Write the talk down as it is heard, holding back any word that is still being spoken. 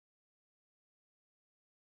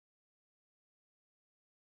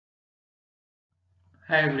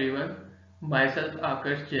Hi everyone, myself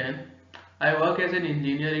Aakarsh Jain. I work as an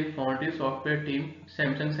engineer in Foundry software team,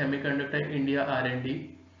 Samsung Semiconductor India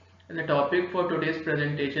R&D. And the topic for today's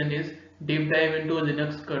presentation is deep dive into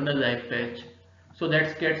Linux kernel Livepatch. So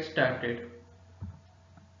let's get started.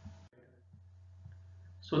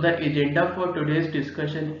 So the agenda for today's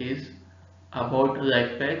discussion is about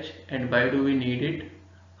Livepatch and why do we need it,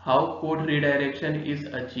 how code redirection is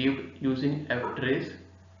achieved using ftrace,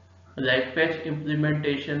 Livepatch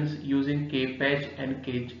implementations using kpatch and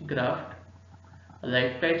kgraft,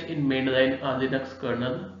 Livepatch in mainline Linux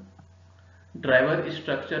kernel, driver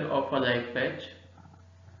structure of a Livepatch,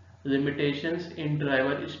 limitations in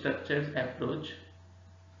driver structures approach,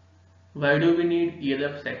 why do we need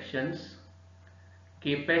ELF sections,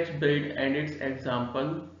 kpatch build and its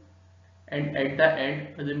example, and at the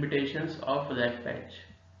end limitations of Livepatch.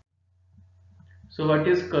 So what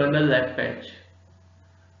is kernel Livepatch?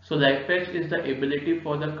 So Livepatch is the ability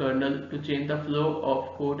for the kernel to change the flow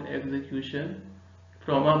of code execution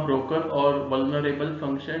from a broken or vulnerable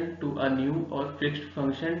function to a new or fixed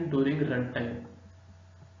function during runtime.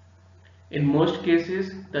 In most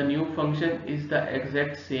cases, the new function is the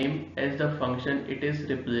exact same as the function it is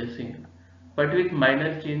replacing, but with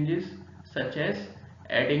minor changes such as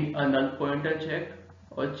adding a null pointer check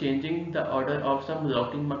or changing the order of some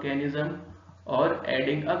locking mechanism or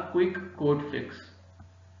adding a quick code fix.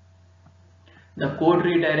 The code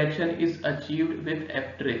redirection is achieved with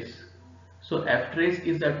ftrace. So ftrace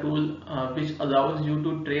is a tool which allows you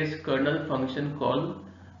to trace kernel function call,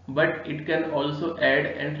 but it can also add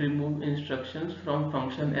and remove instructions from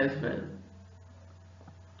function as well.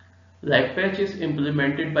 Livepatch is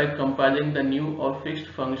implemented by compiling the new or fixed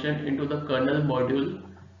function into the kernel module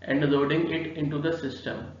and loading it into the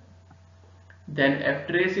system. Then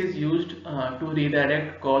ftrace is used to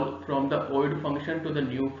redirect call from the old function to the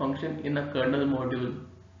new function in a kernel module.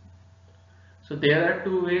 So there are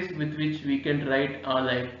two ways with which we can write a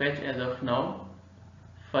Livepatch as of now.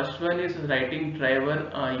 First one is writing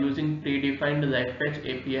driver using predefined Livepatch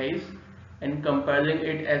APIs and compiling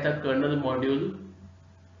it as a kernel module.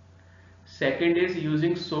 Second is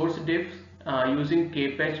using source diffs using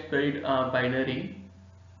kpatch build binary.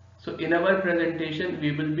 So in our presentation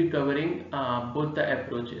we will be covering both the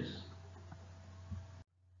approaches.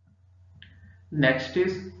 Next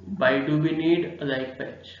is why do we need a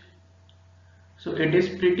Livepatch? So it is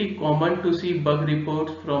pretty common to see bug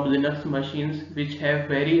reports from Linux machines which have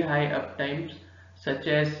very high uptimes such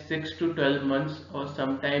as 6 to 12 months or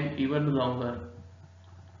sometimes even longer.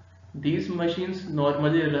 These machines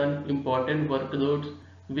normally run important workloads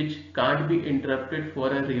which can't be interrupted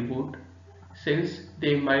for a reboot since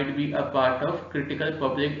they might be a part of critical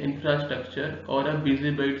public infrastructure or a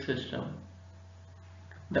busy build system.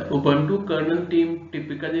 The Ubuntu kernel team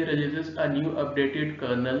typically releases a new updated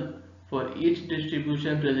kernel for each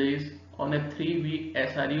distribution release on a 3-week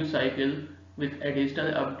SRU cycle with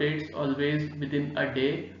additional updates always within a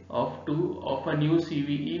day or two of a new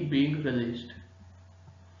CVE being released.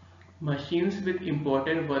 Machines with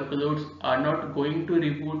important workloads are not going to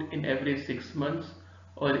reboot in every 6 months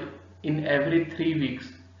or in every 3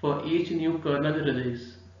 weeks for each new kernel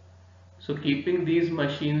release. So keeping these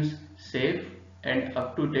machines safe and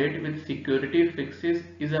up to date with security fixes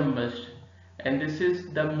is a must, and this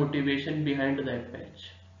is the motivation behind Livepatch.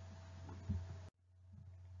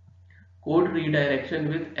 Code redirection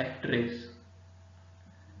with ftrace.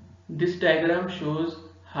 This diagram shows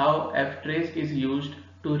how ftrace is used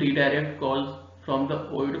to redirect calls from the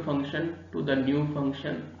old function to the new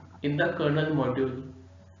function in the kernel module.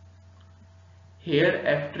 Here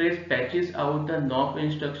ftrace patches out the nop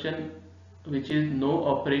instruction, which is no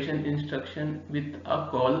operation instruction, with a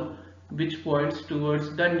call which points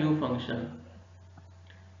towards the new function.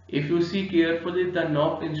 If you see carefully, the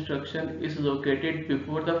nop instruction is located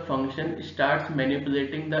before the function starts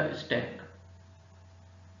manipulating the stack,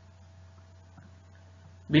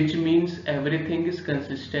 which means everything is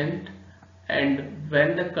consistent, and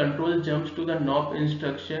when the control jumps to the nop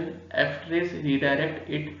instruction, ftrace redirect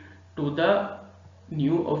it to the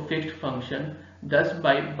new or fixed function, thus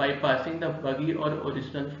bypassing the buggy or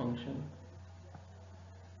original function.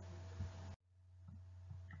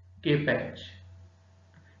 Kpatch.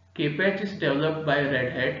 Kpatch is developed by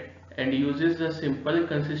Red Hat and uses the simple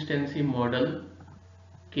consistency model.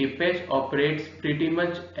 Kpatch operates pretty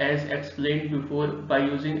much as explained before by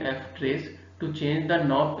using ftrace to change the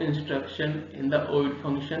nop instruction in the old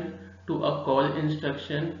function to a call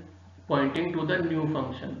instruction pointing to the new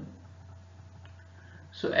function.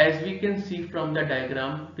 So as we can see from the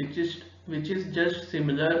diagram, which is just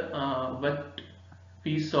similar what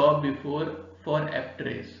we saw before for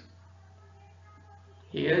ftrace.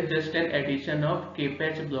 Here just an addition of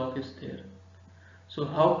kpatch block is there. So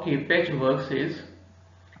how kpatch works is,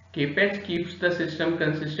 kpatch keeps the system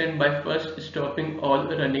consistent by first stopping all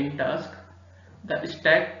running tasks. The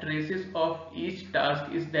stack traces of each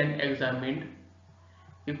task is then examined.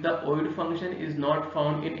 If the void function is not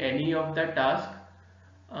found in any of the task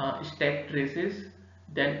stack traces,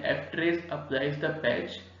 then ftrace applies the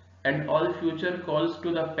patch, and all future calls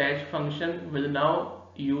to the patch function will now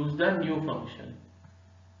use the new function.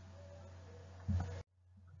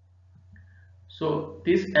 So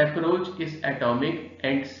this approach is atomic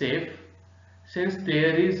and safe since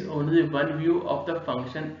there is only one view of the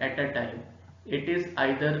function at a time. It is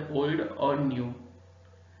either old or new.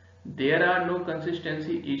 There are no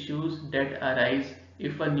consistency issues that arise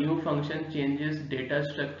if a new function changes data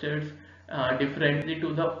structures differently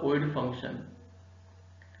to the old function,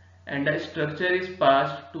 and a structure is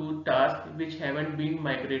passed to tasks which haven't been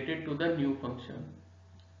migrated to the new function.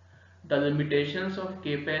 The limitations of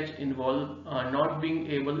kpatch involve not being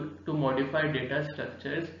able to modify data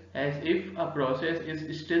structures, as if a process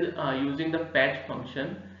is still using the patch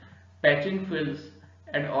function, patching fails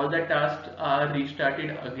and all the tasks are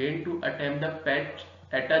restarted again to attempt the patch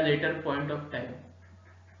at a later point of time.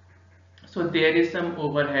 So there is some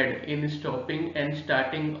overhead in stopping and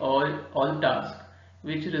starting all tasks,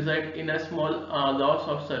 which result in a small loss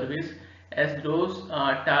of service as those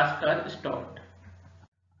tasks are stopped.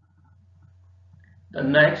 The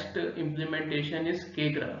next implementation is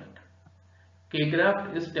Kgraft.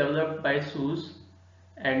 Kgraft is developed by SUSE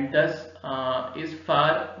and thus is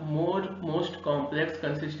far most complex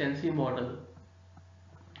consistency model.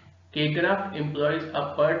 Kgraph employs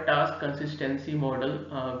a per task consistency model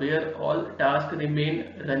where all tasks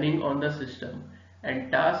remain running on the system and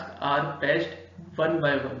tasks are patched one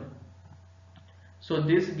by one. So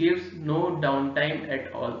this gives no downtime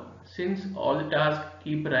at all since all tasks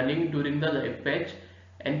keep running during the live patch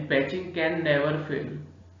and patching can never fail.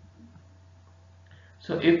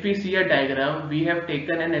 So if we see a diagram, we have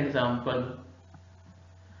taken an example.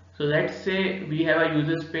 So let's say we have a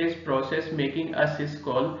user space process making a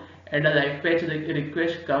syscall and a live patch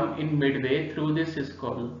request come in midway through this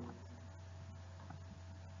syscall.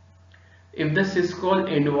 If the syscall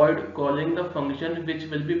involved calling the function which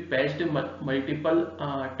will be patched multiple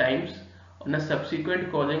times on a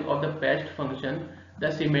subsequent calling of the patched function, the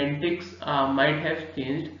semantics might have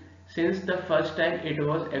changed since the first time it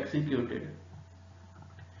was executed.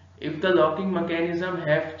 If the locking mechanism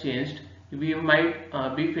have changed, we might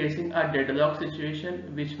be facing a deadlock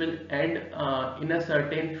situation which will end in a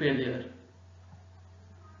certain failure.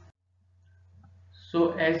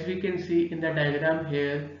 So as we can see in the diagram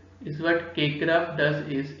here, is what kgraph does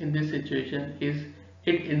is in this situation is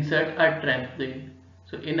it insert a trampoline.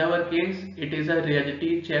 So in our case it is a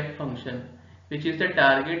reality check function which is the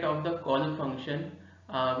target of the call function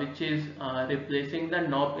which is replacing the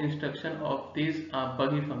nop instruction of this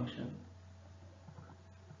buggy function.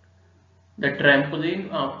 The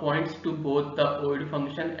trampoline points to both the old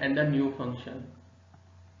function and the new function.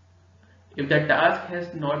 If the task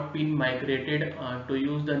has not been migrated to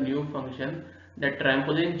use the new function, the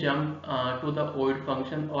trampoline jump to the old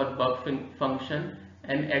function or bug function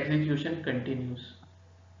and execution continues.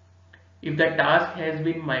 If the task has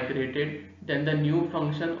been migrated, then the new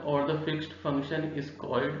function or the fixed function is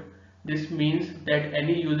called. This means that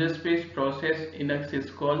any user space process in a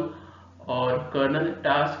syscall or kernel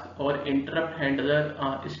task or interrupt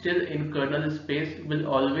handler still in kernel space will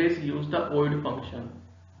always use the old function.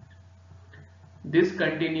 This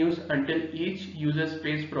continues until each user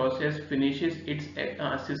space process finishes its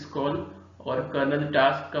syscall or kernel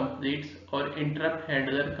task completes or interrupt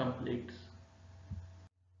handler completes.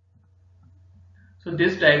 So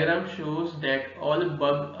this diagram shows that all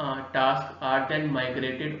bug tasks are then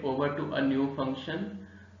migrated over to a new function.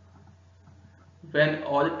 When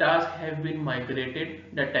all tasks have been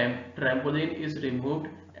migrated, the trampoline is removed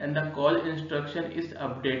and the call instruction is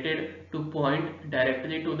updated to point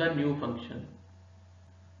directly to the new function.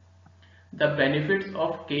 The benefits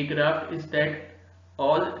of kgraph is that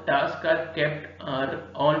all tasks are kept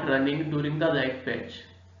on running during the live patch.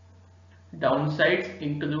 Downsides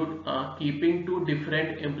include keeping two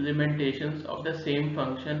different implementations of the same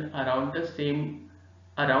function around at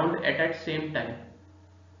the same time.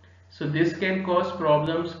 So this can cause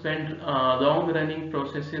problems when long running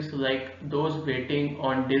processes like those waiting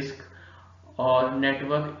on disk or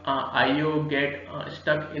network IO get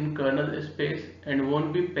stuck in kernel space and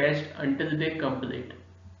won't be patched until they complete.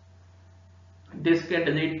 This can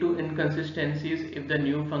lead to inconsistencies if the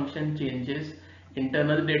new function changes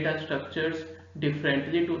internal data structures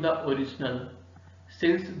differently to the original.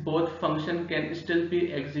 since both functions can still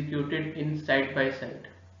be executed in side by side.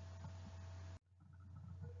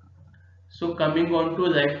 So coming on to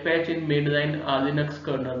Livepatch in mainline Linux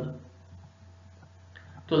kernel.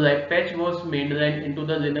 So Livepatch was mainlined into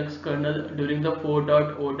the Linux kernel during the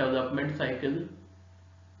 4.0 development cycle.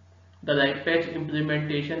 The Livepatch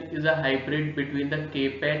implementation is a hybrid between the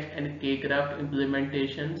Kpatch and Kgraph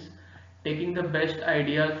implementations, taking the best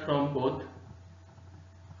ideas from both.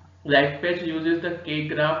 Livepatch uses the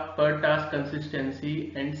Kgraph per task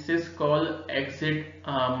consistency and syscall exit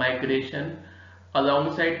migration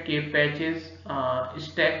alongside Kpatch's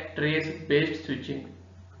stack trace based switching.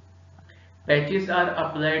 Patches are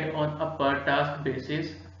applied on a per task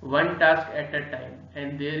basis, one task at a time,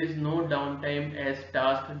 and there is no downtime as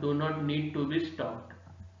tasks do not need to be stopped.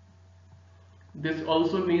 This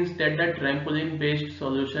also means that the trampoline based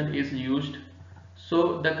solution is used,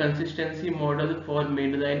 so the consistency model for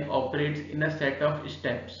mainline operates in a set of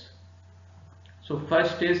steps. So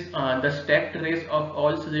first is the stack trace of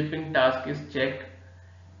all sleeping tasks is checked.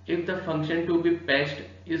 If the function to be patched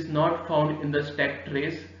is not found in the stack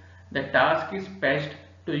trace, the task is patched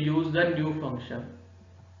to use the new function.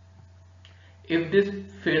 If this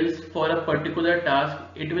fails for a particular task,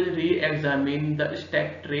 it will re-examine the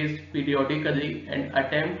stack trace periodically and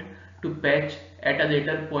attempt to patch at a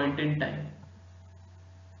later point in time.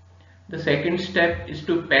 The second step is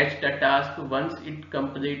to patch the task once it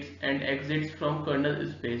completes and exits from kernel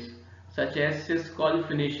space, such as syscall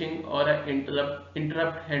finishing or an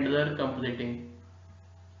interrupt handler completing.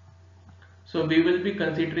 So we will be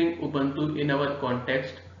considering Ubuntu in our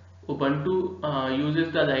context. Ubuntu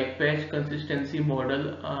uses the Livepatch consistency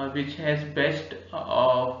model which has best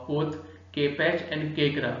of both Kpatch and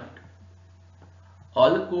Kgraph.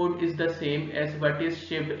 All code is the same as what is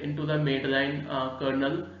shipped into the mainline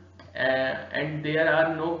kernel and there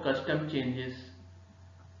are no custom changes.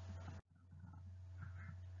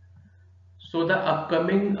 So the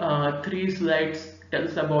upcoming 3 slides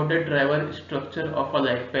tells about the driver structure of a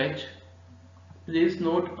Livepatch. Please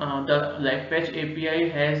note the Livepatch API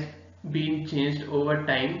has been changed over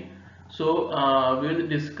time. So we will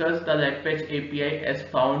discuss the Livepatch API as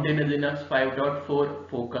found in Linux 5.4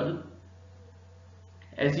 Focal.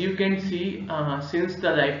 As you can see, since the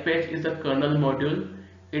Livepatch is a kernel module,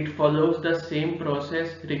 it follows the same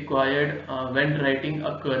process required when writing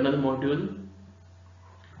a kernel module.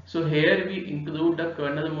 So here we include the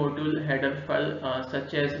kernel module header file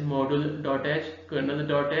such as module.h,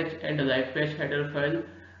 kernel.h and livepatch header file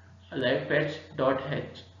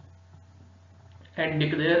livepatch.h and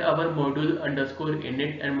declare our module underscore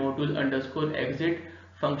init and module underscore exit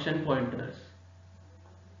function pointers.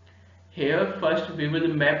 Here first we will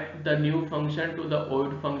map the new function to the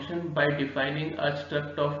old function by defining a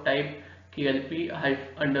struct of type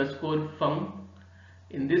klp_fun,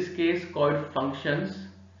 in this case called functions,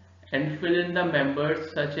 and fill in the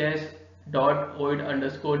members such as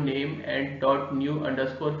 .oid_name and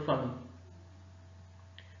 .new_fun.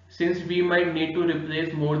 Since we might need to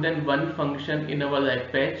replace more than one function in our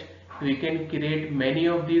Livepatch, we can create many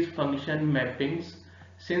of these function mappings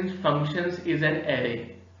since functions is an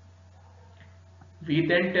array. We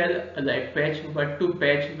then tell Livepatch what to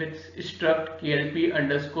patch with struct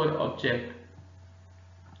klp_object.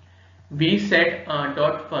 We set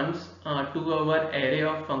 .funs to our array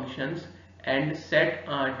of functions and set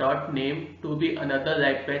 .name to be another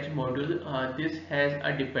Livepatch module. This has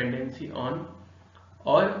a dependency on,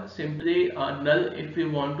 or simply null if we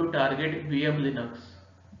want to target VM Linux.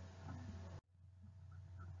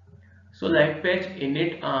 So Livepatch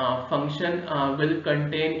init function will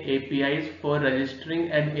contain APIs for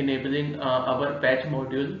registering and enabling our patch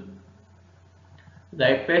module.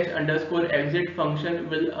 Livepatch_exit function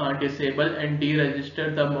will disable and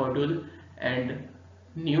deregister the module, and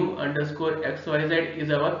new_xyz is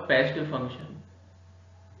our patched function.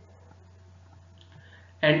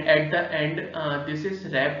 And at the end, this is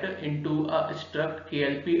wrapped into a struct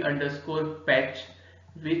klp_patch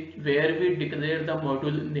where we declare the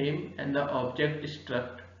module name and the object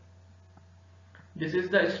struct. This is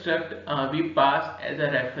the struct we pass as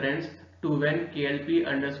a reference to when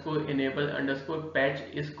klp_enable_patch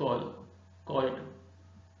is called.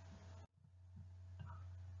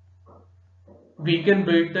 We can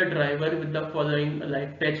build the driver with the following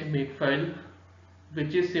Livepatch makefile,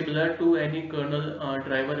 which is similar to any kernel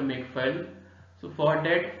driver makefile. So for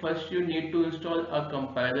that, first you need to install a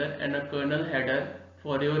compiler and a kernel header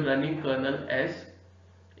for your running kernel as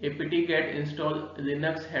apt-get install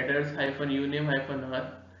linux headers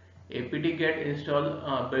 -uname-r, apt-get install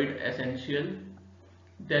build essential,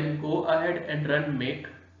 then go ahead and run make.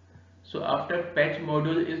 So after patch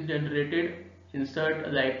module is generated, insert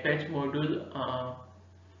Livepatch module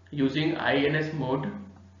using INS mode.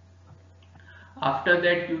 After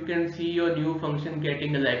that, you can see your new function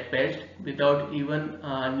getting Livepatched without even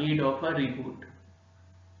need of a reboot.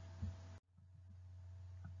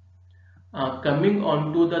 Coming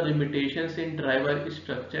on to the limitations in driver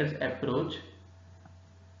structures approach.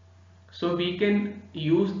 So we can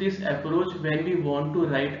use this approach when we want to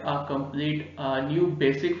write a complete new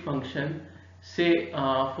basic function, say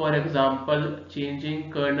for example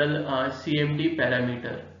changing kernel CMD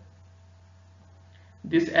parameter.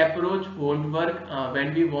 This approach won't work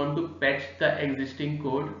when we want to patch the existing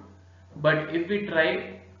code, but if we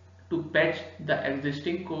try to patch the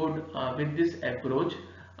existing code with this approach,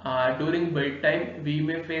 during build time we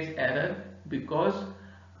may face error because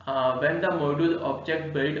when the module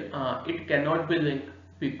object build, it cannot be linked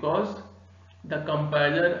because the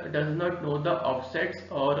compiler does not know the offsets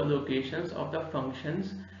or locations of the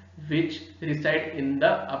functions which reside in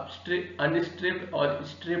the unstripped or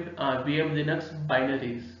stripped VM Linux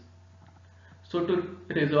binaries. So to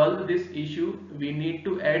resolve this issue, we need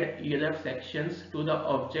to add ELF sections to the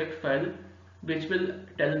object file which will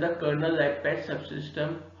tell the kernel Livepatch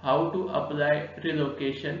subsystem how to apply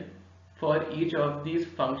relocation for each of these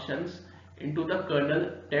functions into the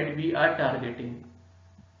kernel that we are targeting.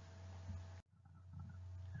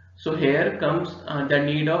 So here comes the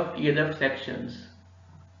need of ELF sections.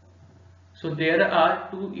 So there are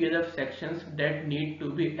two ELF sections that need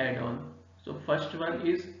to be added on. So first one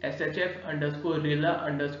is shf underscore rela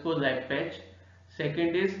underscore livepatch.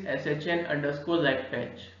 Second is shn underscore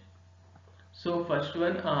livepatch. So first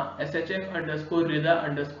one shf underscore rela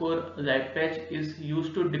underscore livepatch is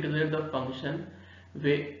used to declare the function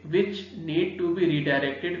which need to be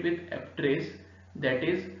redirected with ftrace, that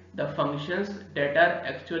is the functions that are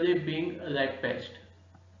actually being livepatched.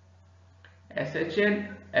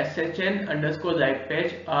 shn underscore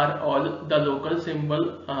livepatch are all the local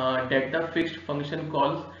symbol that the fixed function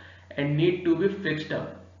calls and need to be fixed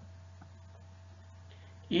up.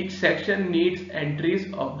 Each section needs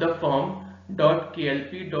entries of the form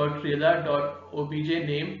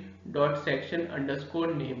 .klp.rela.objname.section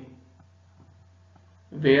underscore name,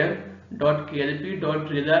 where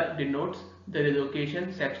 .klp.rela denotes the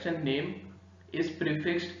relocation section name is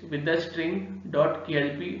prefixed with the string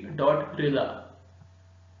 .klp.rela.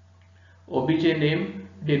 Objname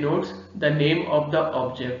denotes the name of the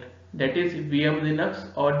object, that is VM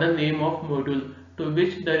Linux or the name of module to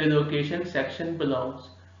which the relocation section belongs,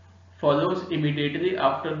 follows immediately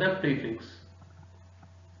after the prefix.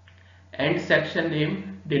 And section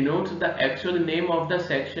name denotes the actual name of the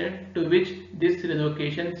section to which this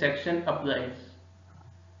relocation section applies.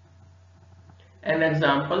 An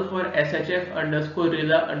example for shf underscore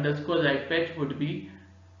rela underscore livepatch would be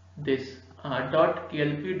this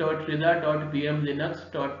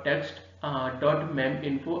 .klp.rela.vmlinux.text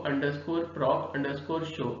 .meminfo underscore proc underscore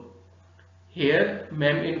show. Here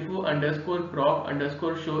meminfo underscore proc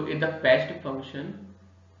underscore show is the patched function.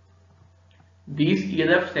 These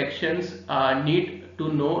ELF sections need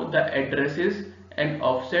to know the addresses and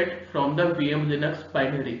offset from the VM Linux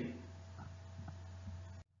binary.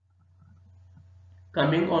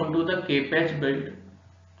 Coming on to the kpatch build.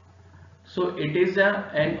 So it is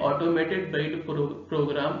an automated build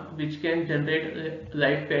program which can generate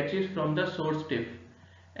live patches from the source diff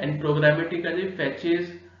and programmatically fetches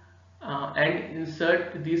and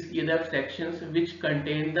insert these ELF sections which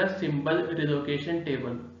contain the symbol relocation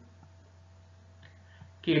table.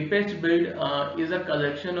 Kpatch build is a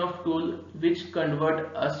collection of tools which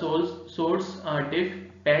convert a source diff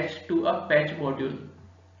patch to a patch module.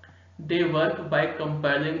 They work by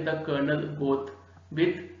compiling the kernel both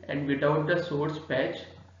with and without the source patch,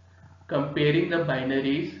 comparing the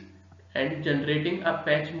binaries, and generating a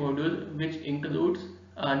patch module which includes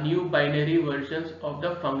new binary versions of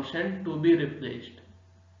the function to be replaced.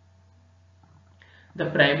 The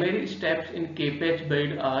primary steps in kpatch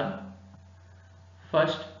build are: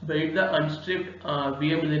 first, build the unstripped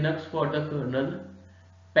VM Linux for the kernel,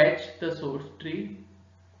 patch the source tree,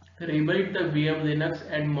 rebuild the VM Linux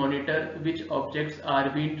and monitor which objects are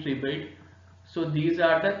being rebuilt. So these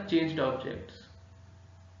are the changed objects.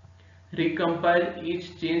 Recompile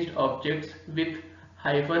each changed objects with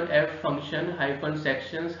 -f function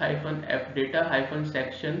 -sections -fdata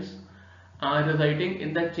 -sections resulting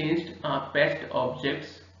in the changed patched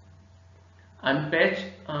objects. Unpatch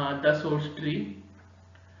the source tree.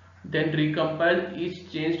 Then recompile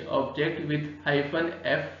each changed object with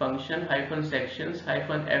 -f function -sections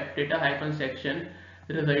 -fdata -section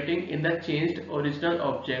resulting in the changed original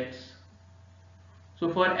objects. So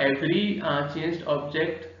for every changed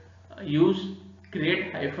object, use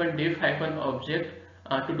create -diff -object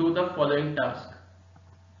to do the following task.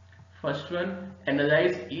 First one,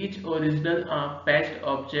 analyze each original patched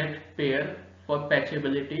object pair for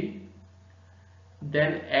patchability.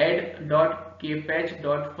 Then add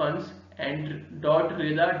 .kpatch.funds and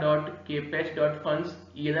 .rela.kpatch.funds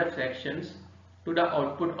elf sections to the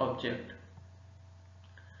output object.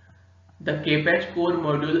 The kpatch core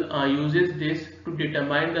module uses this to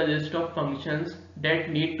determine the list of functions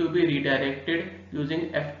that need to be redirected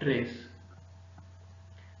using ftrace.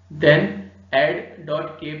 Then add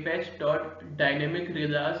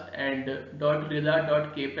 .kpatch.dynamicRelas and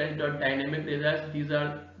 .rela.kpatch.dynamicRelas. These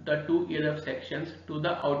are the two elf sections to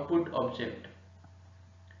the output object.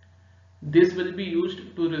 This will be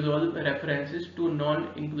used to resolve references to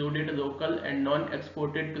non-included local and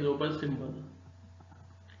non-exported global symbol.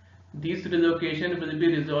 These relocation will be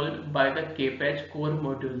resolved by the kpatch core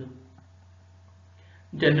module,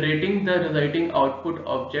 generating the resulting output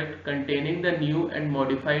object containing the new and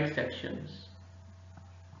modified sections.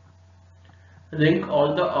 Link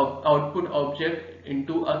all the output object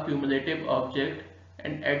into a cumulative object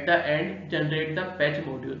and at the end generate the patch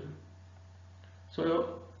module.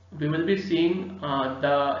 So we will be seeing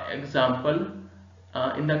the example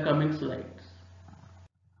in the coming slides.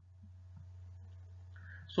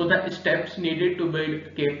 So the steps needed to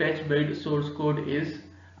build kpatch build source code is,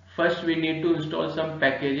 first we need to install some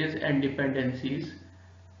packages and dependencies.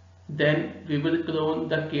 Then we will clone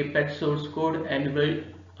the kpatch source code and build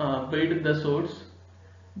the source.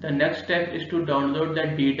 The next step is to download the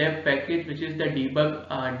ddeb package, which is the debug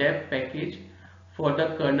deb package for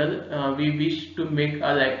the kernel we wish to make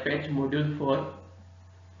a Livepatch module for.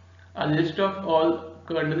 A list of all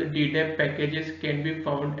kernel ddeb packages can be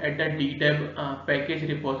found at the ddeb package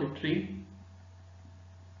repository.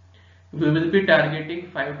 We will be targeting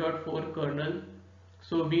 5.4 kernel,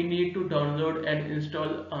 so we need to download and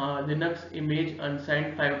install Linux image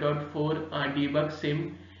unsigned 5.4 debug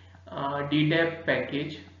sim ddeb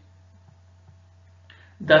package.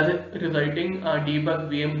 The resulting debug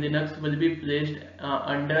VM Linux will be placed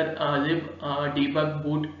under lib debug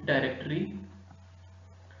boot directory.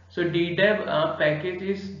 So ddeb package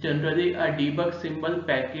is generally a debug symbol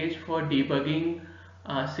package for debugging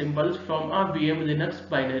symbols from a VM Linux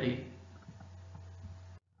binary.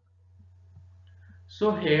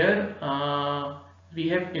 So here we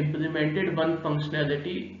have implemented one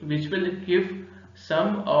functionality which will give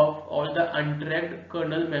sum of all the untracked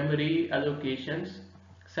kernel memory allocations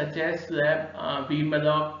such as slab,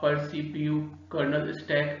 vmalloc, per CPU, kernel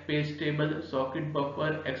stack, page table, socket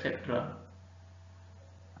buffer, etc.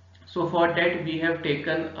 So for that we have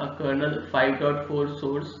taken a kernel 5.4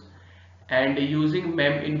 source and using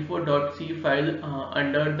meminfo.c file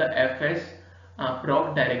under the fs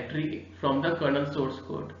proc directory from the kernel source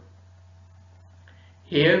code.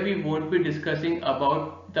 Here we won't be discussing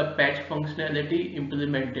about the patch functionality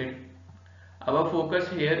implemented. Our focus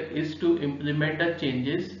here is to implement the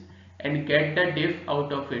changes and get the diff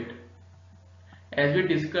out of it. As we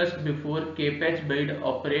discussed before, kpatch build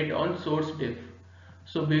operate on source diff.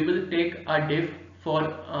 So we will take a diff for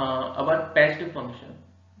our patched function.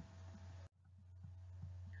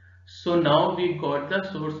 So now we got the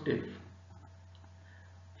source diff.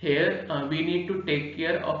 Here we need to take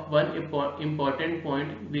care of one important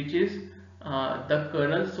point, which is the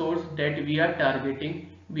kernel source that we are targeting.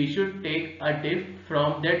 We should take a diff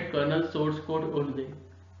from that kernel source code only.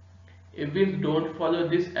 If we don't follow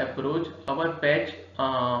this approach, our patch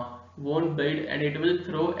won't build and it will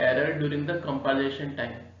throw error during the compilation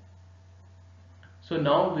time. So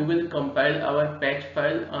now we will compile our patch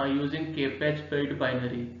file using kpatch build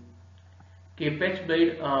binary. Kpatch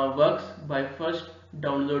build works by first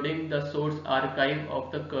downloading the source archive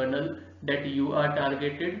of the kernel that you are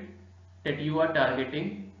targeting,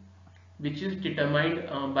 which is determined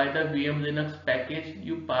by the VM Linux package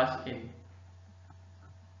you pass in.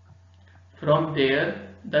 From there,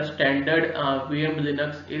 the standard VM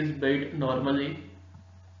Linux is built normally.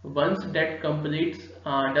 Once that completes,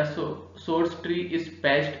 the source tree is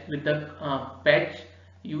patched with the patch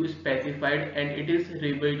you specified and it is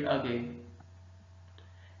rebuilt again.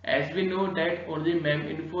 As we know that only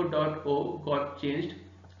meminfo.o got changed,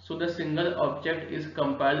 so the single object is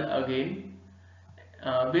compiled again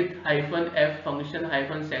with -f function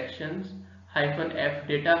 -sections -f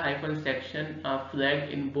data -section flag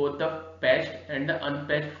in both the patched and the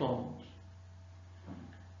unpatched forms.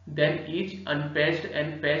 Then each unpatched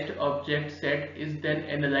and patched object set is then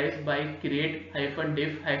analyzed by create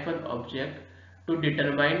 -diff -object to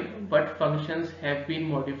determine what functions have been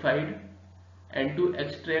modified and to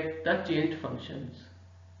extract the changed functions.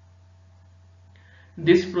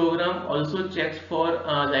 This program also checks for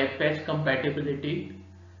Livepatch compatibility.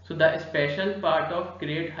 So the special part of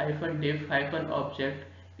create-diff-object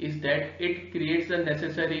is that it creates the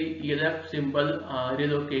necessary elf symbol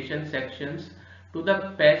relocation sections to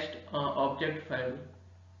the patched object file.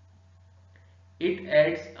 It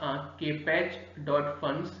adds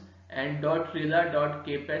kpatch.funds and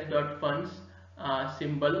 .rela.kpatch.funds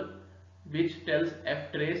symbol, which tells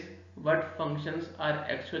ftrace what functions are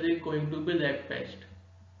actually going to be live patched.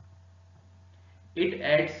 It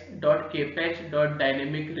adds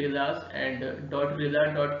 .kpatch.dynamic relas and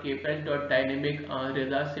 .rela.kpatch.dynamic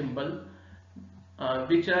rela symbol,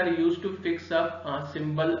 which are used to fix up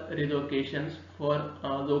symbol relocations for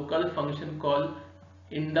local function call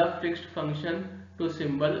in the fixed function to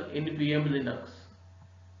symbol in VM Linux.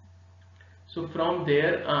 So from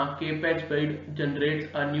there, kpatch build generates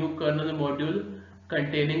a new kernel module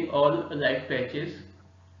containing all live patches,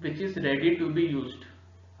 which is ready to be used.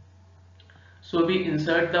 So we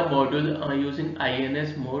insert the module using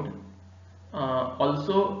ins mode.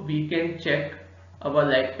 Also, we can check our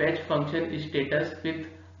live patch function status with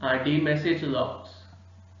dmessage logs.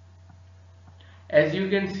 As you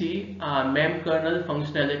can see, mem kernel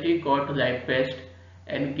functionality got live patched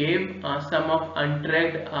and gave some of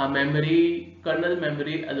untracked kernel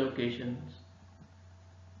memory allocations.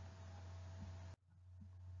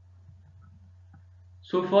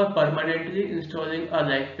 So for permanently installing a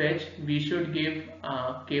live patch, we should give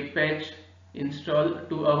kpatch install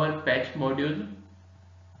to our patch module.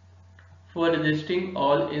 For listing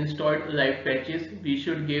all installed live patches, we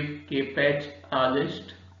should give kpatch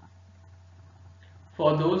list.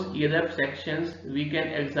 For those elf sections, we can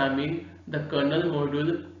examine the kernel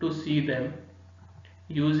module to see them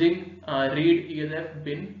using read elf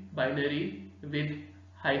bin binary with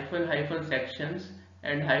 -- sections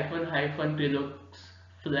and -- relocs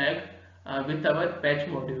flag with our patch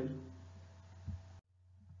module.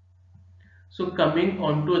 So coming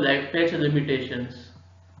on to live patch limitations.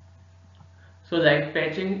 So live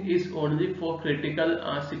patching is only for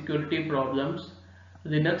critical security problems.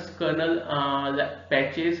 Linux kernel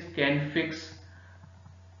patches can fix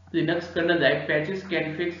Linux kernel live patches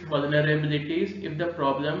can fix vulnerabilities if the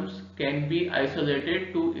problems can be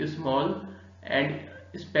isolated to a small and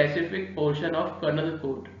specific portion of kernel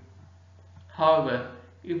code. However,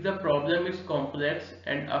 if the problem is complex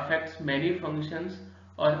and affects many functions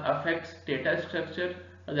or affects data structure,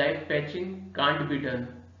 live patching can't be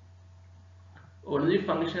done. Only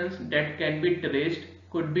functions that can be traced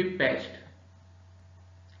could be patched.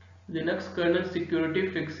 Linux kernel security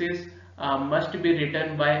fixes must be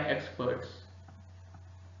written by experts.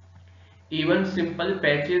 Even simple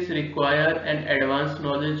patches require an advanced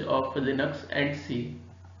knowledge of Linux and C.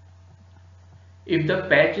 If the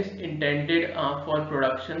patch is intended for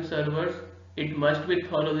production servers, it must be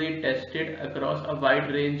thoroughly tested across a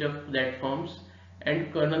wide range of platforms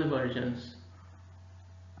and kernel versions.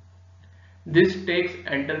 This takes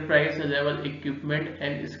enterprise level equipment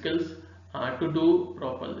and skills to do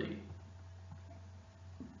properly.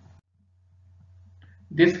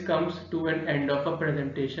 This comes to an end of a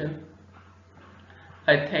presentation.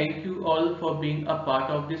 I thank you all for being a part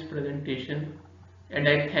of this presentation, and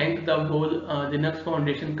I thank the whole Linux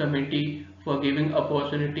Foundation committee for giving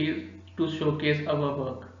opportunities to showcase our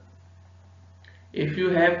work. If you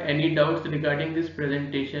have any doubts regarding this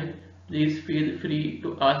presentation, please feel free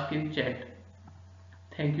to ask in chat.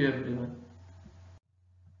 Thank you everyone.